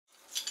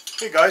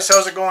Hey guys,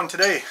 how's it going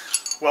today?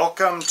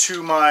 Welcome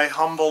to my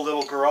humble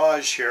little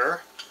garage here.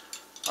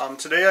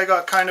 Today I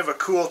got kind of a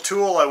cool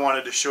tool I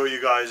wanted to show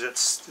you guys.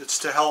 It's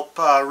to help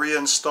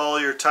reinstall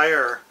your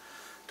tire.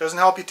 It doesn't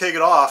help you take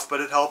it off, but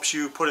it helps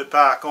you put it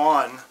back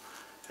on.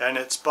 And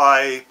it's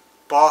by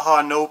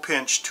Baja No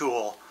Pinch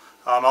tool.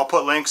 I'll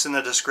put links in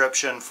the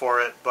description for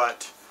it,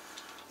 but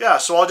yeah,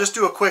 so I'll just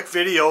do a quick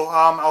video.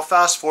 I'll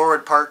fast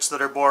forward parts that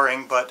are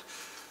boring, but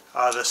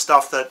the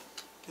stuff that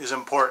is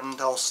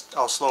important, I'll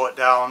slow it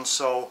down.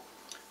 So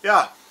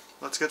yeah,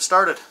 let's get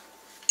started.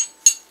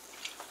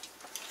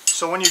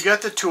 So when you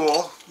get the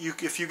tool,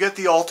 if you get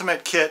the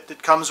ultimate kit,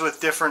 it comes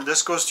with different,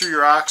 this goes through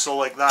your axle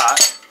like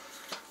that,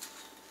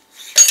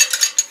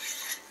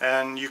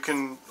 and you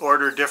can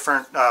order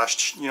different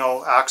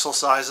axle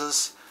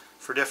sizes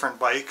for different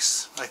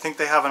bikes. I think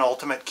they have an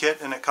ultimate kit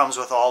and it comes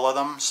with all of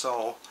them.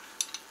 So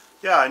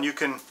yeah, and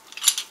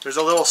there's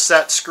a little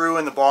set screw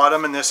in the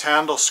bottom, and this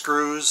handle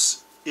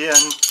screws in.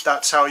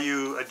 That's how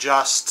you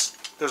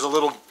adjust. There's a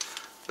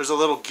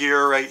little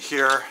gear right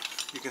here.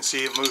 You can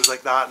see it moves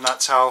like that, and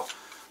that's how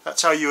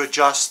you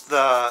adjust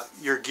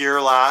your gear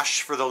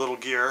lash for the little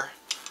gear.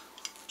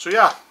 So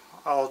yeah,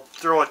 I'll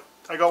throw it.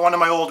 I got one of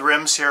my old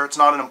rims here. It's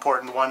not an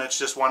important one, it's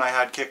just one I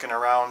had kicking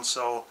around,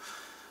 so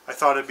I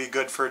thought it'd be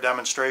good for a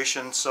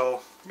demonstration.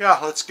 So yeah,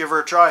 let's give her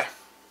a try.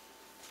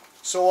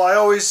 So I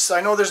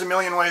know there's a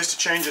million ways to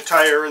change a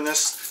tire, and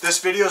this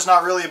video is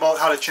not really about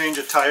how to change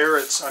a tire.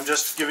 I'm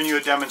just giving you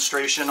a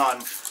demonstration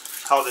on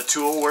how the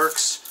tool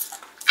works.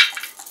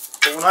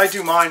 But when I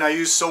do mine, I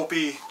use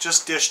soapy,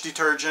 just dish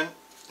detergent,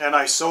 and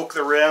I soak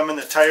the rim and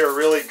the tire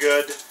really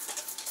good.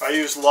 I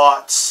use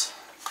lots.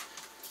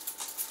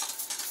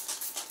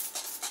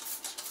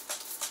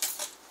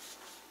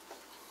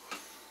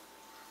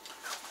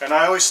 And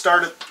I always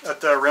start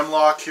at the rim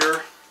lock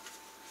here.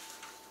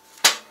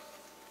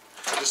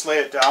 Just lay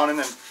it down and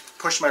then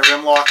push my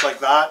rim lock like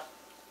that.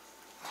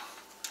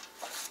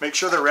 Make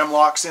sure the rim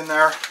lock's in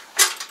there.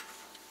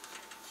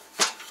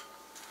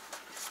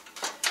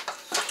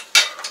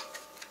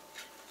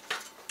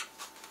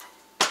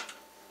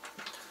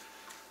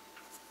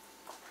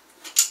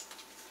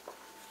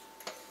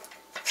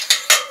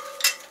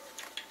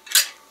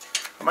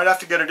 I might have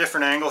to get a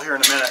different angle here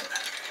in a minute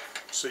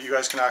so you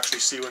guys can actually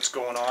see what's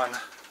going on.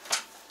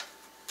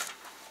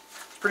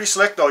 It's pretty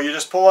slick though. You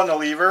just pull on the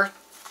lever.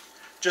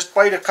 Just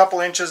bite a couple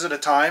inches at a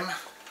time,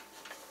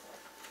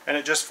 and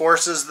it just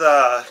forces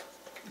the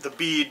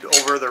bead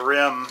over the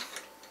rim.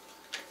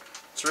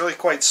 It's really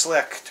quite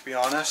slick, to be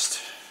honest.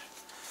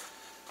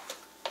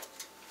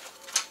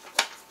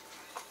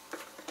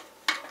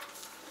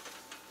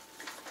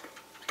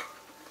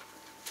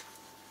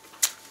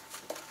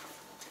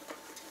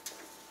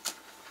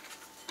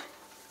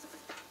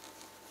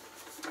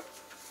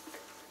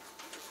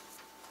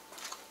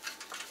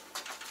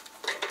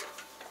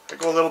 I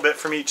go a little bit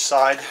from each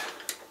side.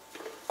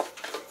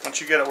 Once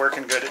you get it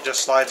working good, it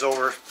just slides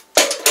over.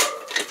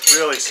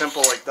 Really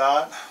simple like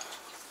that.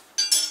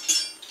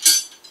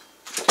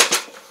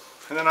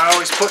 And then I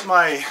always put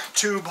my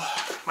tube,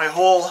 my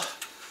hole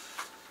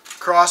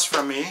across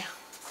from me.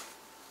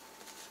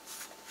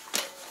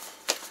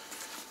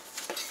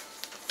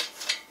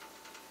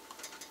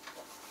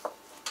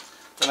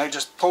 Then I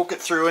just poke it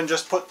through and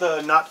just put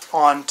the nut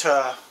on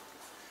to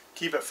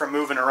keep it from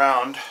moving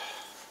around.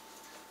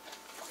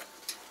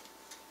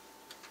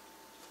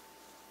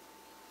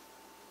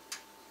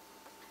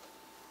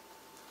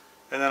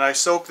 And then I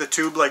soak the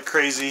tube like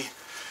crazy.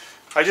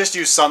 I just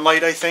use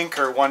Sunlight, I think,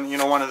 or one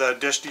of the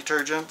dish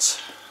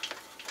detergents.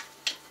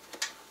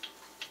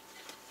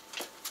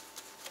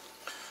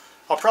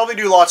 I'll probably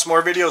do lots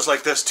more videos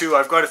like this too.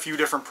 I've got a few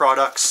different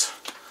products.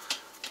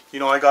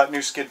 I got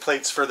new skid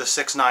plates for the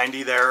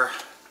 690 there,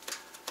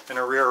 and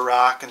a rear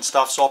rack and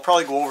stuff, so I'll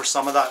probably go over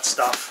some of that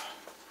stuff.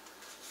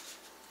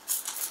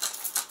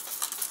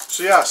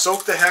 So yeah,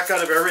 soak the heck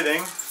out of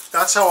everything.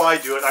 That's how I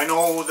do it. I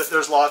know that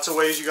there's lots of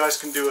ways you guys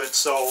can do it,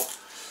 so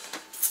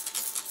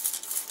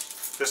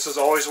this has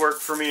always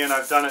worked for me, and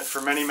I've done it for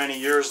many, many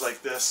years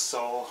like this,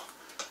 so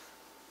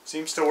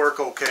seems to work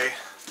okay.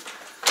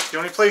 The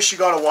only place you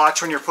got to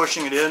watch when you're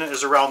pushing it in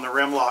is around the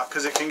rim lock,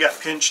 because it can get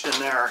pinched in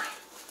there.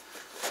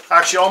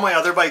 Actually, all my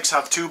other bikes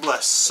have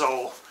tubeless,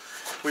 so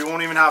we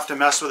won't even have to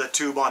mess with a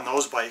tube on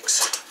those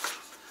bikes.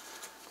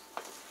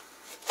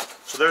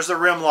 So there's the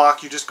rim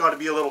lock. You just got to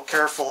be a little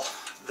careful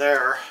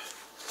there.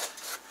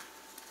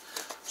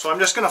 So I'm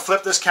just going to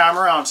flip this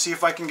camera around and see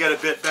if I can get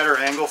a bit better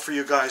angle for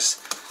you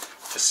guys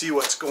to see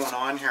what's going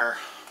on here.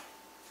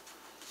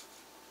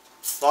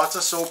 Lots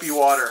of soapy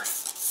water.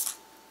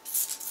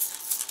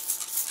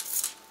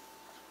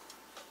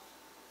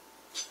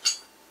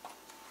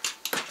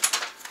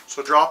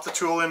 So drop the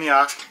tool in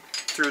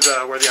through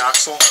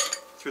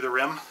the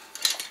rim,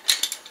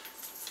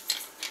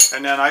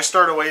 and then I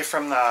start away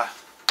from the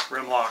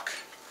rim lock.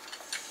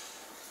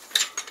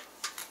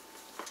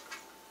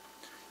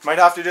 Might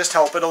have to just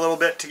help it a little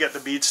bit to get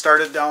the bead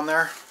started down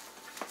there.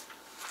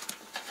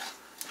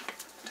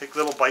 Take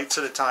little bites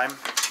at a time.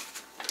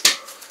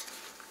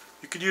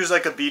 You could use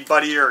like a bead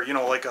buddy, or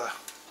like a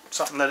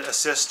something that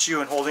assists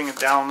you in holding it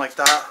down like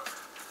that.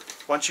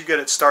 Once you get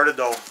it started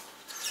though,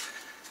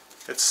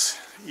 it's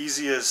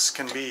easy as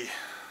can be.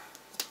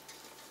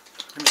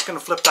 I'm just going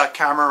to flip that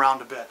camera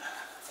around a bit.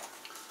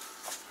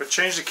 But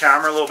change the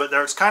camera a little bit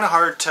there. It's kind of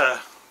hard to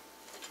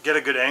get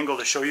a good angle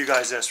to show you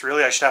guys this.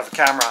 Really, I should have a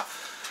camera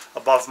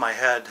above my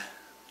head.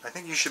 I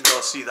think you should be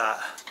able to see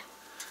that.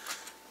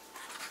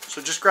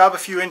 So just grab a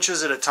few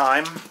inches at a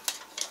time,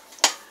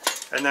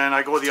 and then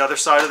I go the other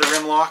side of the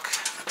rim lock,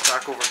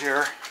 back over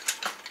here.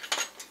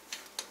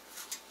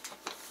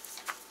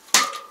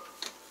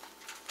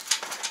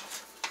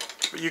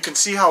 But you can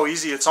see how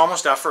easy, it's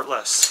almost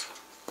effortless.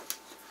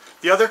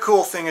 The other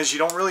cool thing is you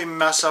don't really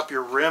mess up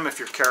your rim if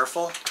you're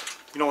careful.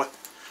 You know,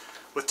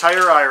 with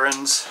tire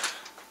irons,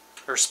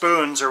 or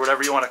spoons, or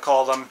whatever you want to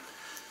call them,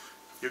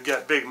 you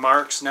get big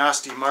marks,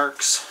 nasty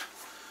marks.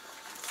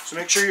 So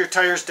make sure your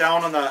tire's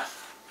down on the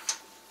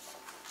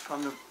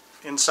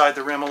inside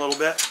the rim a little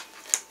bit.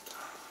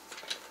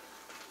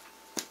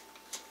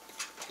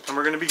 And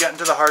we're going to be getting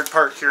to the hard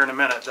part here in a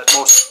minute that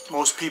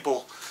most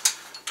people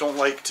don't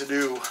like to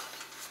do.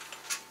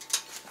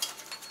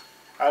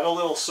 Add a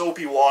little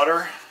soapy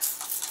water.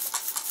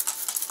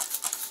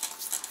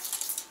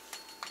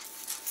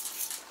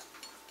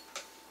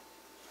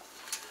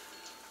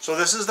 So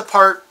this is the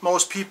part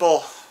most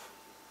people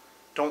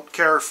don't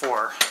care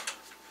for,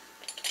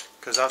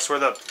 because that's where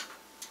the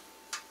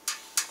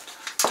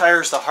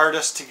tire's the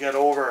hardest to get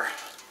over.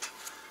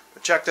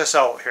 But check this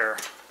out here.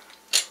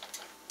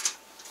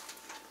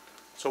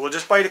 So we'll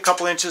just bite a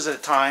couple inches at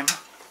a time.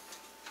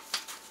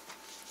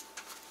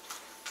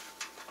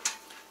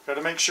 Got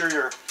to make sure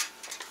you're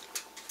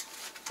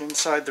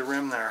inside the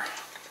rim there.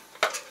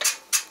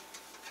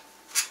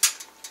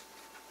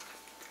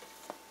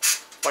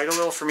 Bite a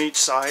little from each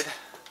side.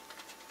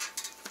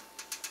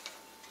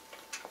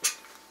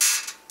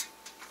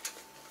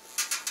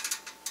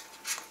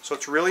 So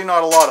it's really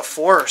not a lot of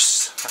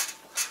force.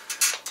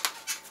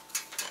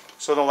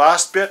 So the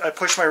last bit, I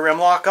push my rim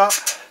lock up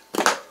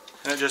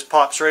and it just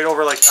pops right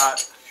over like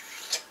that.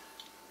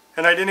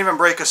 And I didn't even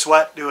break a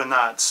sweat doing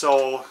that.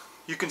 So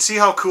you can see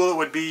how cool it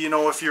would be, you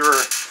know, if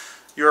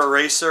you're a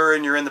racer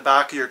and you're in the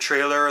back of your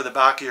trailer or the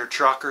back of your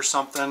truck or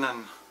something.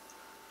 And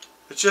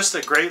it's just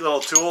a great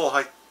little tool.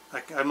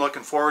 I'm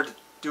looking forward to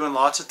doing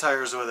lots of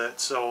tires with it.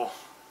 So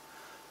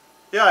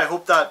yeah, I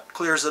hope that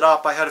clears it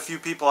up. I had a few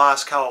people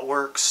ask how it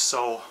works,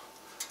 so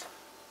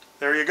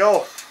there you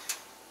go.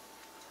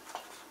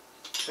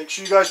 Make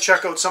sure you guys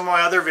check out some of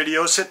my other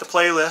videos. Hit the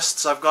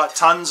playlists. I've got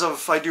tons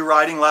of, I do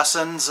riding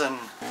lessons and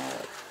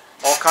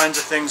all kinds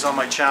of things on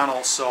my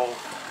channel. So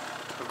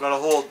I've got a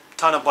whole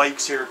ton of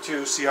bikes here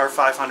too,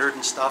 CR500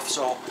 and stuff.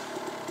 So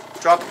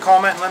drop a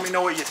comment and let me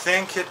know what you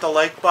think. Hit the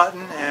like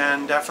button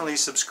and definitely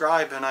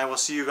subscribe, and I will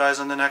see you guys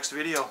on the next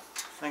video.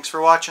 Thanks for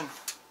watching.